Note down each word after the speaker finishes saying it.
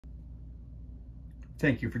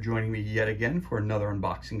Thank you for joining me yet again for another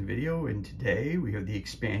unboxing video, and today we have the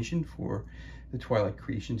expansion for the Twilight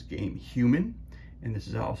Creations game Human, and this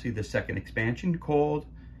is obviously the second expansion called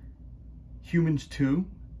Humans 2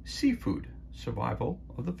 Seafood Survival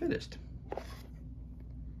of the Fittest.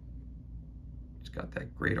 It's got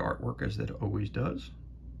that great artwork as it always does.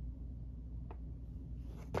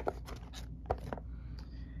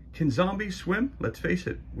 Can zombies swim? Let's face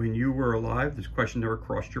it, when you were alive, this question never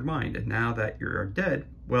crossed your mind. And now that you're dead,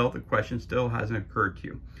 well, the question still hasn't occurred to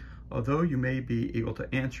you. Although you may be able to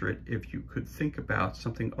answer it if you could think about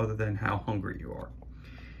something other than how hungry you are.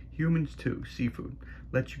 Humans 2 Seafood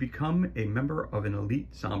lets you become a member of an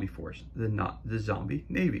elite zombie force, the Zombie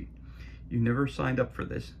Navy. You never signed up for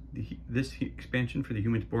this. This expansion for the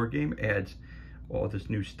Humans board game adds all this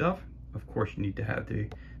new stuff. Of course, you need to have the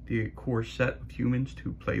core set of humans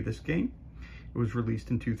to play this game. It was released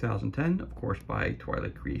in 2010, of course, by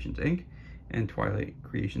Twilight Creations Inc. and Twilight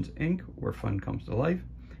Creations Inc., where fun comes to life.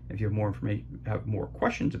 If you have more information, have more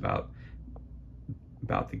questions about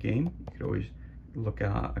the game, you could always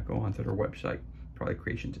go onto their website,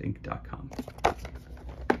 twilightcreationsinc.com.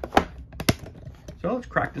 So let's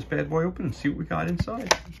crack this bad boy open and see what we got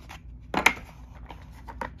inside.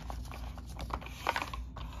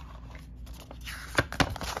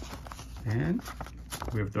 And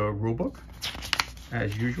we have the rule book,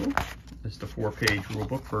 as usual. It's the 4-page rule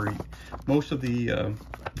book for most of the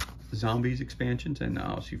zombies expansions, and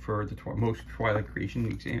obviously for the most Twilight Creation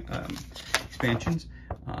expansions.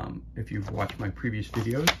 If you've watched my previous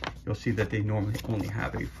videos, you'll see that they normally only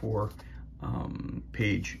have a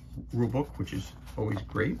 4-page rule book, which is always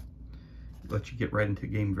great. It lets you get right into the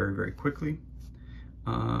game very, very quickly.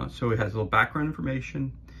 So it has a little background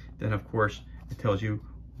information. Then, of course, it tells you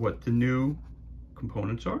what the new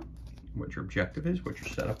components are, what your objective is, what your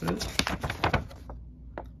setup is,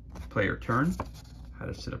 player turn, how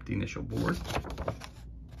to set up the initial board,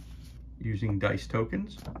 using dice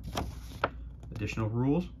tokens, additional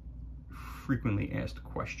rules, frequently asked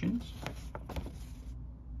questions,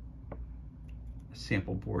 a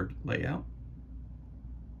sample board layout,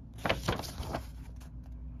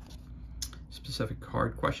 specific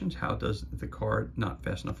card questions. How does the card not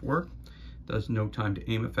fast enough work? Does no time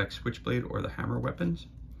to aim affect Switchblade or the hammer weapons?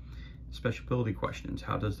 Special ability questions.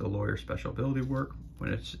 How does the lawyer special ability work?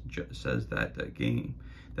 When it says that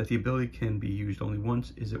the ability can be used only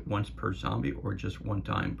once, is it once per zombie or just one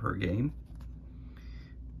time per game?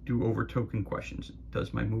 Do over token questions.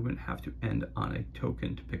 Does my movement have to end on a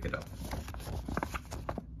token to pick it up?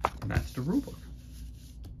 And that's the rulebook.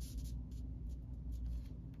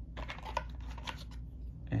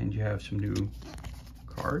 And you have some new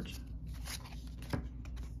cards.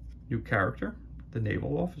 New character, the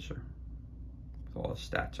naval officer, with all the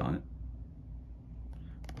stats on it.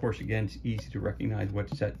 Of course, again, it's easy to recognize what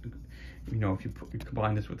set, if you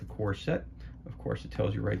combine this with the core set, of course, it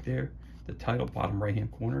tells you right there, the title, bottom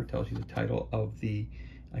right-hand corner, tells you the title of the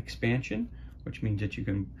expansion, which means that you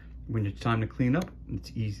can, when it's time to clean up,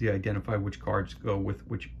 it's easy to identify which cards go with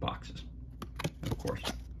which boxes. And of course,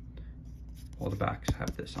 all the backs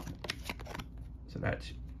have this on it. So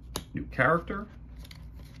that's new character.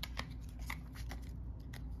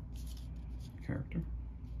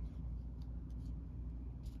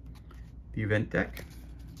 The event deck,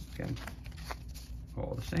 again,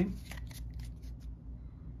 all the same.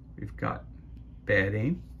 We've got bad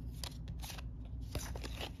aim,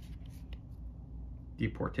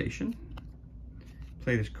 deportation.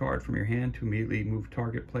 Play this card from your hand to immediately move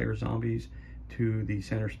target player zombies to the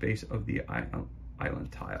center space of the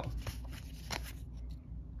island tile.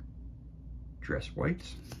 Dress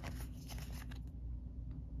whites.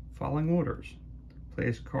 Following orders. Play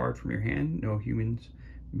this card from your hand. No humans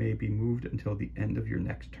may be moved until the end of your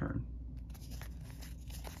next turn.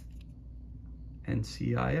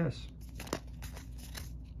 NCIS.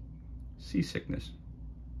 Seasickness.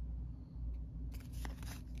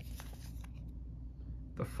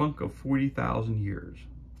 The Funk of 40,000 Years.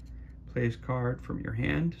 Play this card from your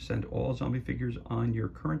hand to send all zombie figures on your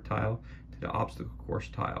current tile to the obstacle course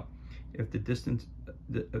tile. If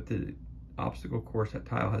the obstacle course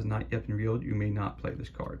tile has not yet been revealed, you may not play this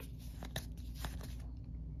card.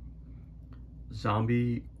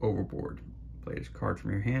 Zombie Overboard. Play this card from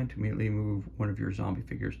your hand to immediately move one of your zombie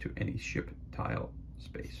figures to any ship tile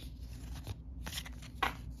space.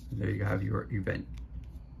 And there you have your event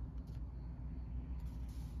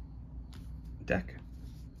deck.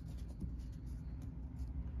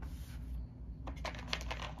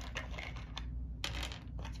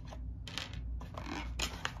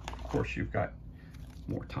 Of course, you've got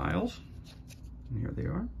more tiles, and here they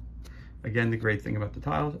are. Again, the great thing about the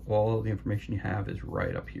tiles, all of the information you have is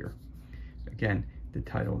right up here. Again, the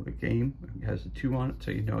title of the game has the 2 on it,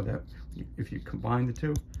 so you know that if you combine the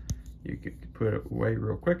 2, you can put it away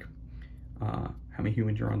real quick. How many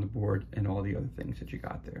humans are on the board and all the other things that you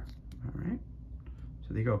got there. All right,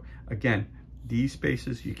 so there you go. Again, these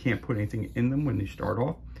spaces, you can't put anything in them when they start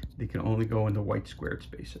off. They can only go in the white squared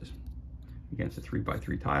spaces. Again, it's a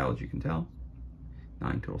 3x3 tile, as you can tell.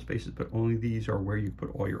 9 total spaces, but only these are where you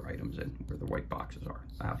put all your items in, where the white boxes are.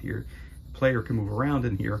 Out here, the player can move around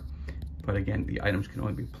in here, but again, the items can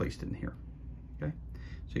only be placed in here. Okay,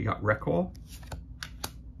 so you got rec hall,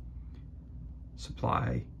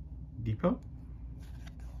 supply depot,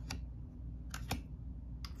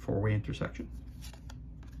 4-way intersection,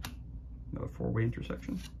 another 4-way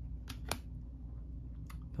intersection,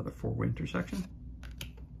 another 4-way intersection,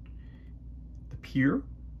 the pier,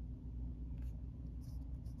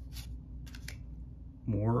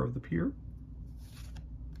 more of the pier,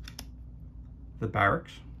 the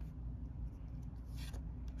barracks,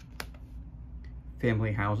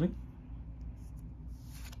 family housing,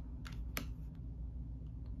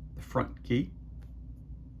 the front gate,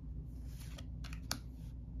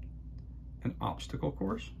 an obstacle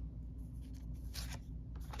course,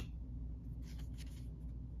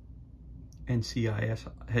 NCIS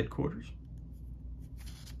headquarters,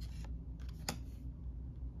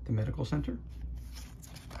 the medical center,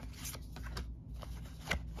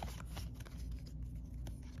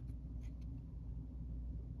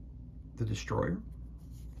 the destroyer,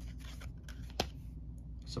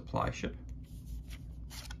 supply ship,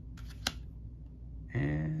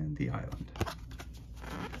 and the island.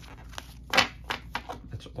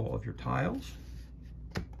 That's all of your tiles.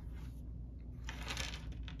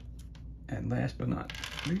 And last but not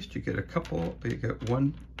least, you get a couple, you get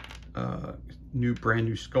one brand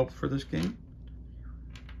new sculpt for this game.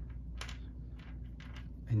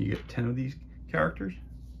 And you get 10 of these characters.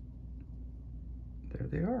 There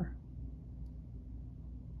they are.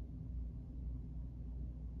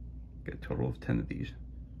 Get a total of 10 of these.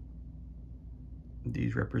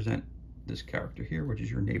 These represent this character here, which is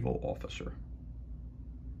your naval officer.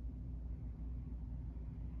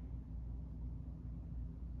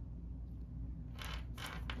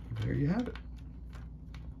 There you have it.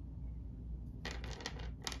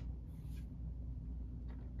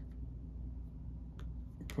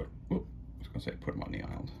 I was going to say put them on the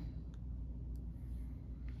island.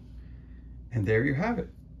 And there you have it.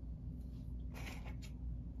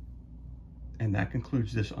 And that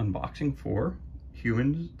concludes this unboxing for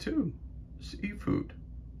Humans 2 Seafood.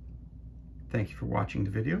 Thank you for watching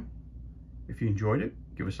the video. If you enjoyed it,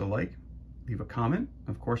 give us a like, leave a comment,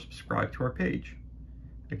 and of course subscribe to our page.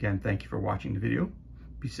 Again, thank you for watching the video.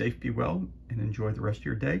 Be safe, be well, and enjoy the rest of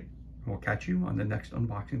your day. And we'll catch you on the next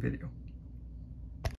unboxing video.